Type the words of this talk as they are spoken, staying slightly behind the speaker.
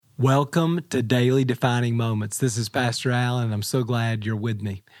Welcome to Daily Defining Moments. This is Pastor Allen, and I'm so glad you're with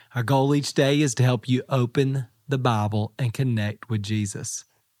me. Our goal each day is to help you open the Bible and connect with Jesus.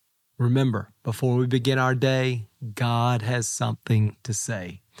 Remember, before we begin our day, God has something to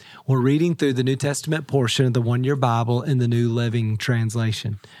say. We're reading through the New Testament portion of the One-Year Bible in the New Living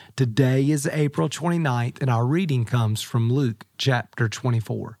Translation. Today is April 29th, and our reading comes from Luke chapter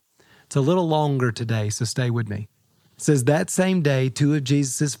 24. It's a little longer today, so stay with me. It says, that same day, two of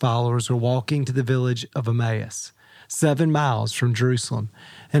Jesus' followers were walking to the village of Emmaus, 7 miles from Jerusalem.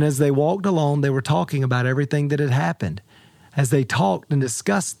 And as they walked along, they were talking about everything that had happened. As they talked and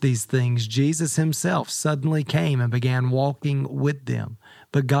discussed these things, Jesus himself suddenly came and began walking with them,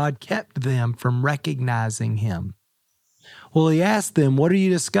 but God kept them from recognizing him. Well, he asked them, what are you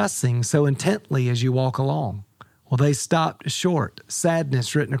discussing so intently as you walk along? Well, they stopped short,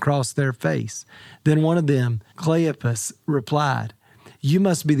 sadness written across their face. Then one of them, Cleopas, replied, you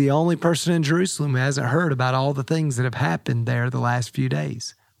must be the only person in Jerusalem who hasn't heard about all the things that have happened there the last few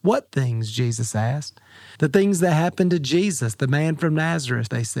days. What things? Jesus asked. The things that happened to Jesus, the man from Nazareth,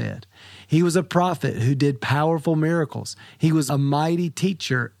 they said. He was a prophet who did powerful miracles. He was a mighty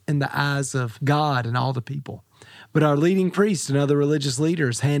teacher in the eyes of God and all the people. But our leading priests and other religious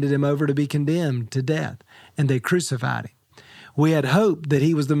leaders handed him over to be condemned to death, and they crucified him. We had hoped that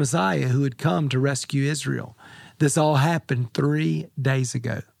he was the Messiah who had come to rescue Israel. This all happened 3 days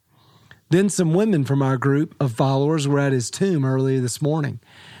ago. Then some women from our group of followers were at his tomb earlier this morning.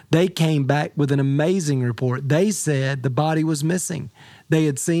 They came back with an amazing report. They said the body was missing. They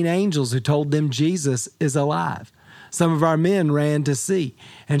had seen angels who told them Jesus is alive. Some of our men ran to see,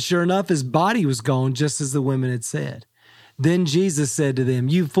 and sure enough, his body was gone just as the women had said. Then Jesus said to them,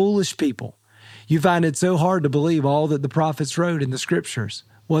 you foolish people, you find it so hard to believe all that the prophets wrote in the scriptures.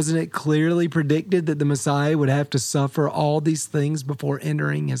 Wasn't it clearly predicted that the Messiah would have to suffer all these things before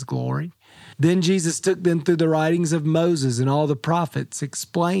entering his glory? Then Jesus took them through the writings of Moses and all the prophets,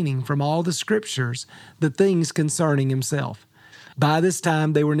 explaining from all the scriptures the things concerning himself. By this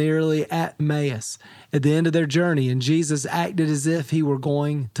time, they were nearly at Emmaus, at the end of their journey, and Jesus acted as if he were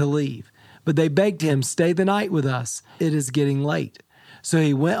going to leave. But they begged him, stay the night with us. It is getting late. So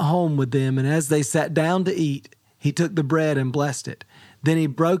he went home with them, and as they sat down to eat, he took the bread and blessed it. Then he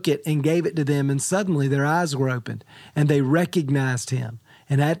broke it and gave it to them, and suddenly their eyes were opened, and they recognized him.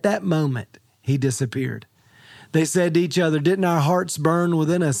 And at that moment, he disappeared. They said to each other, didn't our hearts burn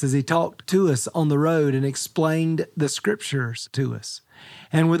within us as he talked to us on the road and explained the scriptures to us?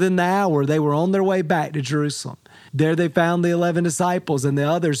 And within the hour, they were on their way back to Jerusalem. There they found the 11 disciples and the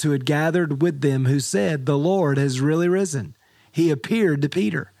others who had gathered with them, who said, the Lord has really risen. He appeared to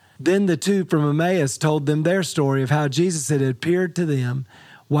Peter. Then the two from Emmaus told them their story of how Jesus had appeared to them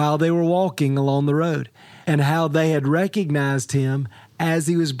while they were walking along the road, and how they had recognized him as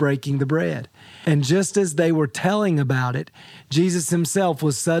he was breaking the bread. And just as they were telling about it, Jesus himself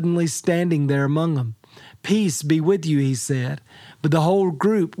was suddenly standing there among them. Peace be with you, he said. But the whole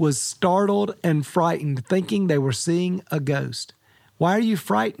group was startled and frightened, thinking they were seeing a ghost. Why are you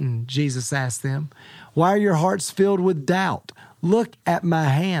frightened? Jesus asked them. Why are your hearts filled with doubt? Look at my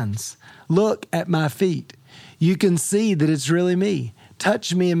hands. Look at my feet. You can see that it's really me.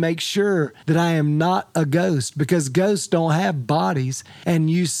 Touch me and make sure that I am not a ghost, because ghosts don't have bodies, and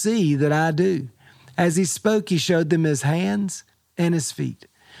you see that I do. As he spoke, he showed them his hands and his feet.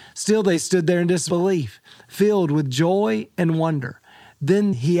 Still they stood there in disbelief, filled with joy and wonder.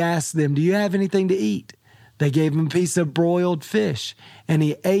 Then he asked them, do you have anything to eat? They gave him a piece of broiled fish, and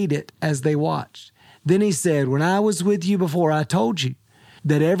he ate it as they watched. Then he said, when I was with you before, I told you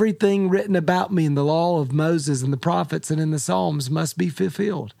that everything written about me in the law of Moses and the prophets and in the Psalms must be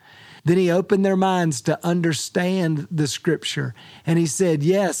fulfilled. Then he opened their minds to understand the scripture. And he said,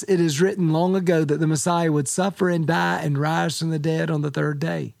 yes, it is written long ago that the Messiah would suffer and die and rise from the dead on the third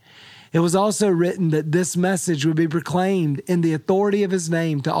day. It was also written that this message would be proclaimed in the authority of his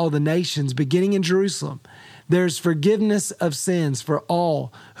name to all the nations, beginning in Jerusalem. There's forgiveness of sins for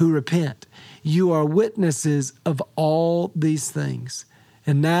all who repent. You are witnesses of all these things.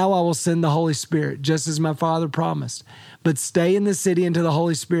 And now I will send the Holy Spirit, just as my Father promised. But stay in the city until the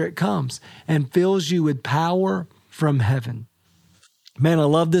Holy Spirit comes and fills you with power from heaven. Man, I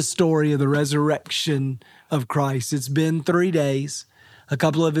love this story of the resurrection of Christ. It's been 3 days. A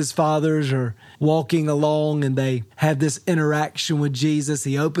couple of his fathers are walking along and they have this interaction with Jesus.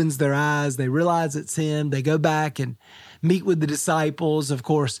 He opens their eyes. They realize it's him. They go back and meet with the disciples. Of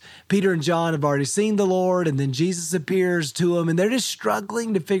course, Peter and John have already seen the Lord, and then Jesus appears to them, and they're just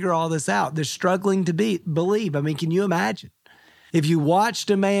struggling to figure all this out. They're struggling to believe. I mean, can you imagine? If you watched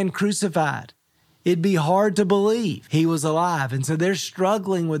a man crucified, It'd be hard to believe he was alive. And so they're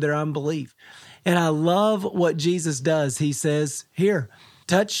struggling with their unbelief. And I love what Jesus does. He says, here,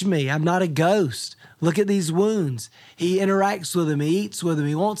 touch me. I'm not a ghost. Look at these wounds. He interacts with them. He eats with them.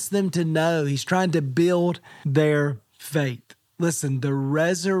 He wants them to know. He's trying to build their faith. Listen, the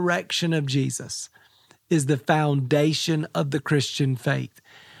resurrection of Jesus is the foundation of the Christian faith.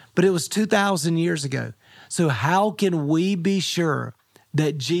 But it was 2,000 years ago. So how can we be sure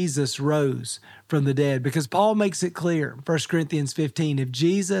that Jesus rose from the dead? Because Paul makes it clear, 1 Corinthians 15, if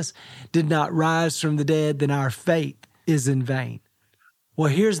Jesus did not rise from the dead, then our faith is in vain. Well,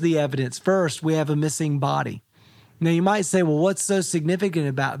 here's the evidence. First, we have a missing body. Now, you might say, well, what's so significant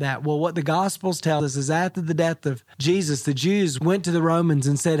about that? Well, what the Gospels tell us is after the death of Jesus, the Jews went to the Romans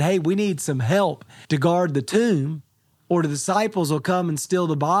and said, hey, we need some help to guard the tomb, or the disciples will come and steal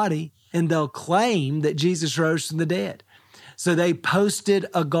the body, and they'll claim that Jesus rose from the dead. So they posted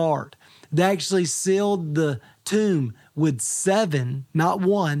a guard. They actually sealed the tomb with 7, not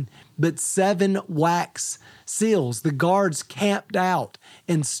 1, but 7 wax seals. The guards camped out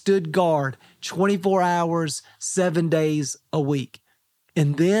and stood guard 24 hours, 7 days a week.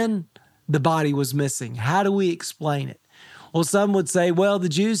 And then the body was missing. How do we explain it? Well, some would say, well, the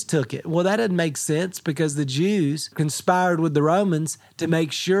Jews took it. Well, that doesn't make sense because the Jews conspired with the Romans to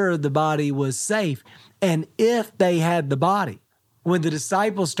make sure the body was safe. And if they had the body, when the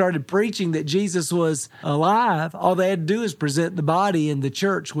disciples started preaching that Jesus was alive, all they had to do is present the body and the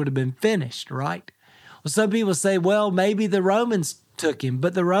church would have been finished, right? Well, some people say, well, maybe the Romans took him,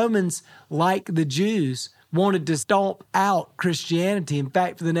 but the Romans, like the Jews, wanted to stomp out Christianity. In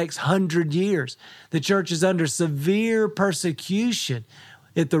fact, for the next 100 years, the church is under severe persecution.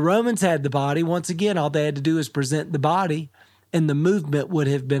 If the Romans had the body, once again, all they had to do is present the body and the movement would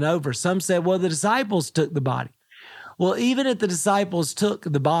have been over. Some said, well, the disciples took the body. Well, even if the disciples took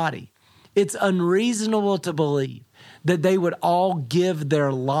the body, it's unreasonable to believe that they would all give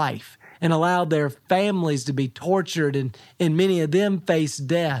their life and allow their families to be tortured and many of them face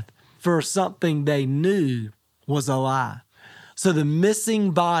death for something they knew was a lie. So the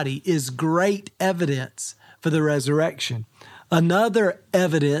missing body is great evidence for the resurrection. Another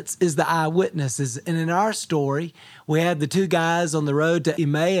evidence is the eyewitnesses. And in our story, we have the 2 guys on the road to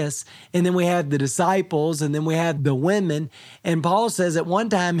Emmaus, and then we have the disciples, and then we have the women. And Paul says at one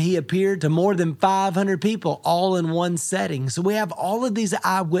time he appeared to more than 500 people all in one setting. So we have all of these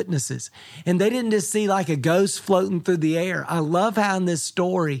eyewitnesses, and they didn't just see like a ghost floating through the air. I love how in this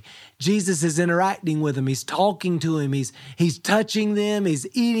story, Jesus is interacting with them. He's talking to him. He's touching them. He's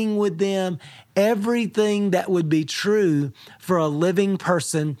eating with them. Everything that would be true for a living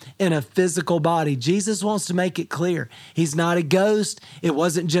person in a physical body. Jesus wants to make it clear. He's not a ghost. It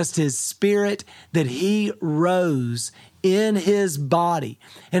wasn't just his spirit, that he rose in his body.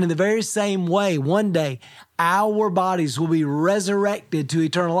 And in the very same way, one day, our bodies will be resurrected to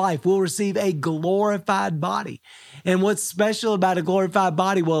eternal life. We'll receive a glorified body. And what's special about a glorified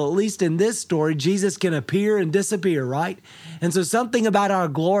body? Well, at least in this story, Jesus can appear and disappear, right? And so something about our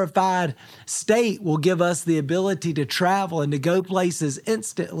glorified state will give us the ability to travel and to go places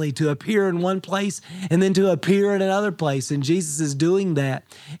instantly, to appear in one place and then to appear in another place. And Jesus is doing that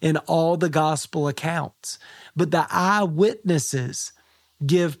in all the gospel accounts. But the eyewitnesses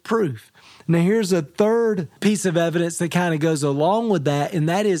give proof. Now, here's a third piece of evidence that kind of goes along with that, and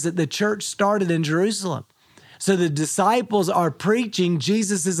that is that the church started in Jerusalem. So the disciples are preaching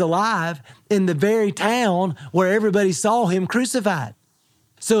Jesus is alive in the very town where everybody saw him crucified.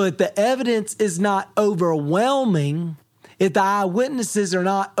 So if the evidence is not overwhelming, if the eyewitnesses are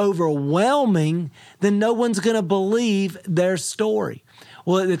not overwhelming, then no one's going to believe their story.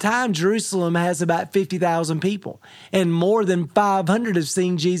 Well, at the time, Jerusalem has about 50,000 people, and more than 500 have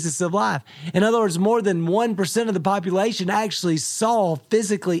seen Jesus alive. In other words, more than 1% of the population actually saw,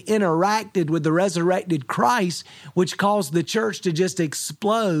 physically interacted with the resurrected Christ, which caused the church to just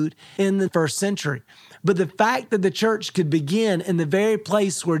explode in the first century. But the fact that the church could begin in the very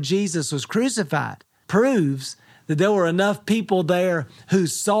place where Jesus was crucified proves that there were enough people there who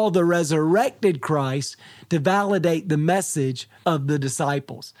saw the resurrected Christ to validate the message of the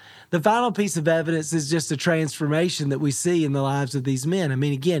disciples. The final piece of evidence is just a transformation that we see in the lives of these men. I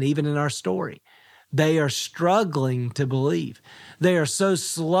mean, again, even in our story, they are struggling to believe. They are so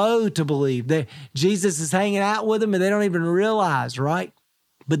slow to believe. Jesus is hanging out with them and they don't even realize, right?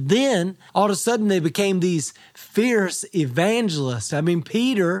 But then, all of a sudden, they became these fierce evangelists. I mean,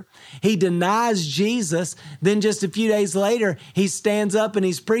 Peter, he denies Jesus. Then just a few days later, he stands up and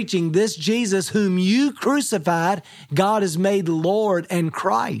he's preaching, this Jesus whom you crucified, God has made Lord and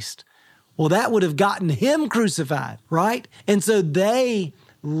Christ. Well, that would have gotten him crucified, right? And so they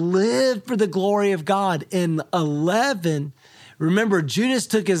live for the glory of God. In 11, remember, Judas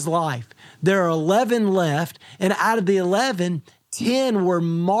took his life. There are 11 left, and out of the 11, 10 were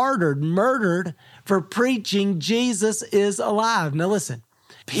murdered for preaching Jesus is alive. Now listen,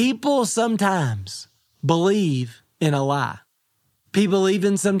 people sometimes believe in a lie. People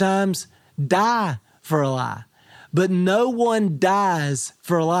even sometimes die for a lie. But no one dies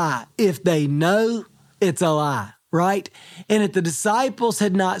for a lie if they know it's a lie, right? And if the disciples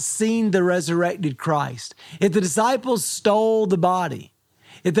had not seen the resurrected Christ, if the disciples stole the body,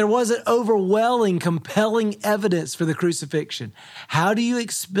 if there wasn't overwhelming, compelling evidence for the crucifixion, how do you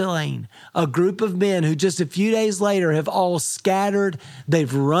explain a group of men who just a few days later have all scattered,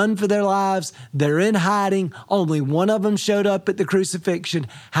 they've run for their lives, they're in hiding, only one of them showed up at the crucifixion?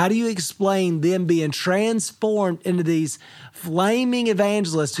 How do you explain them being transformed into these flaming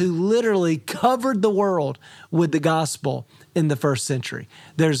evangelists who literally covered the world with the gospel in the first century?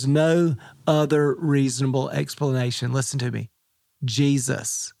 There's no other reasonable explanation. Listen to me.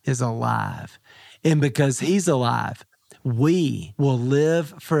 Jesus is alive. And because he's alive, we will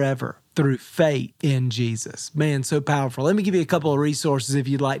live forever through faith in Jesus. Man, so powerful. Let me give you a couple of resources if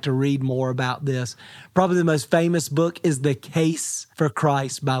you'd like to read more about this. Probably the most famous book is The Case for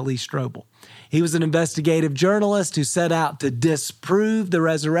Christ by Lee Strobel. He was an investigative journalist who set out to disprove the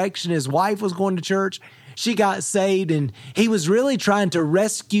resurrection. His wife was going to church. She got saved, and he was really trying to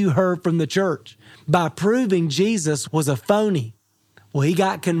rescue her from the church by proving Jesus was a phony. Well, he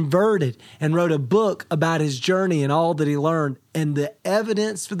got converted and wrote a book about his journey and all that he learned. And the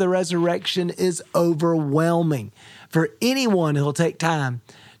evidence for the resurrection is overwhelming for anyone who'll take time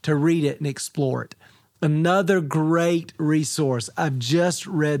to read it and explore it. Another great resource, I've just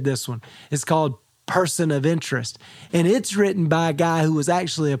read this one. It's called Person of Interest. And it's written by a guy who was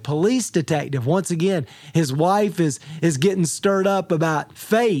actually a police detective. Once again, his wife is getting stirred up about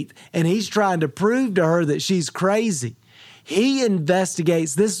faith, and he's trying to prove to her that she's crazy. He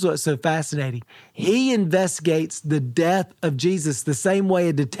investigates, this is what's so fascinating, he investigates the death of Jesus the same way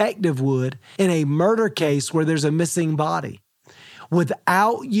a detective would in a murder case where there's a missing body.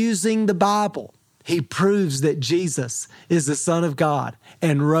 Without using the Bible, he proves that Jesus is the Son of God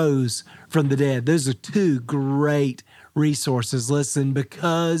and rose from the dead. Those are two great resources. Listen,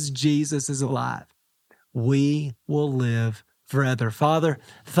 because Jesus is alive, we will live forever. Father,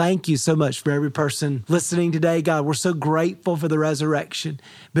 thank you so much for every person listening today. God, we're so grateful for the resurrection.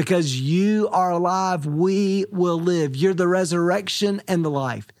 Because you are alive, we will live. You're the resurrection and the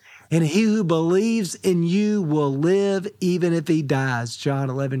life. And he who believes in you will live even if he dies. John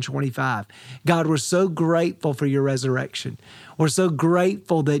 11:25. God, we're so grateful for your resurrection. We're so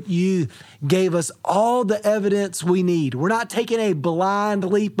grateful that you gave us all the evidence we need. We're not taking a blind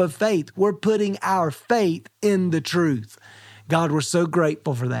leap of faith. We're putting our faith in the truth. God, we're so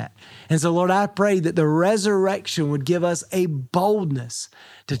grateful for that. And so, Lord, I pray that the resurrection would give us a boldness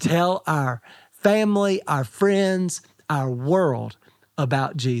to tell our family, our friends, our world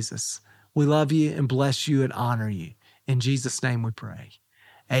about Jesus. We love you and bless you and honor you. In Jesus' name we pray.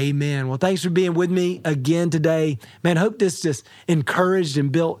 Amen. Well, thanks for being with me again today. Man, hope this just encouraged and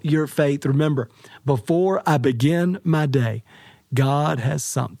built your faith. Remember, before I begin my day, God has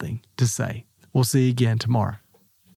something to say. We'll see you again tomorrow.